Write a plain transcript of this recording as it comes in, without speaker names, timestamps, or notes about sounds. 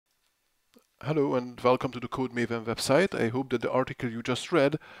Hello and welcome to the Code Maven website. I hope that the article you just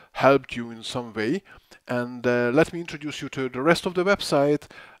read helped you in some way. And let me introduce you to the rest of the website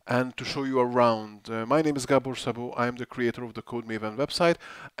and to show you around. My name is Gabor Sabo. I am the creator of the Code Maven website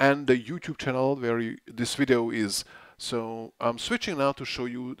and the YouTube channel where this video is. So I'm switching now to show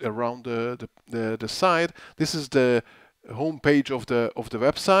you around the site. This is the home page of the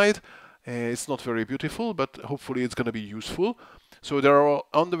website. It's not very beautiful, but hopefully it's going to be useful. So there are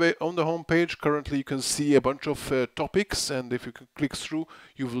on the home page currently you can see a bunch of topics, and if you click through,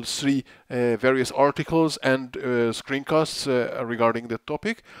 you will see various articles and screencasts regarding the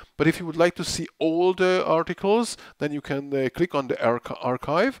topic. But if you would like to see all the articles, then you can click on the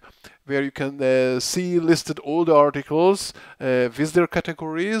archive, where you can see listed all the articles with their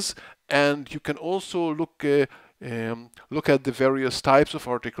categories, and you can also look at the various types of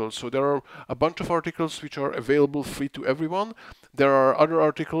articles. So there are a bunch of articles which are available free to everyone. There are other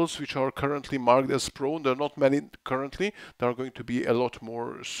articles which are currently marked as pro. There are not many currently. There are going to be a lot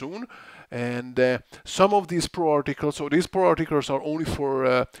more soon. And some of these pro articles, so these pro articles are only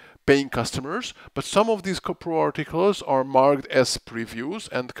for paying customers, but some of these pro articles are marked as previews,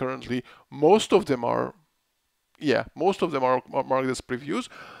 and currently most of them are marked as previews.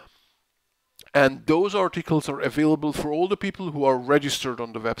 And those articles are available for all the people who are registered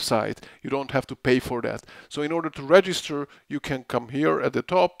on the website. You don't have to pay for that. So in order to register, you can come here at the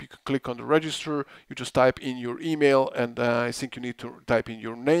top, you can click on the register, you just type in your email, and I think you need to type in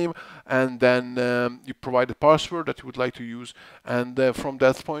your name, and then you provide a password that you would like to use, and from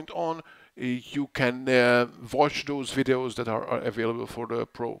that point on, you can watch those videos that are available for the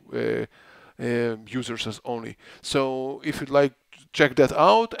pro users as only. So if you'd like, check that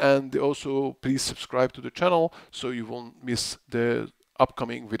out, and also please subscribe to the channel so you won't miss the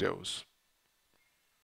upcoming videos.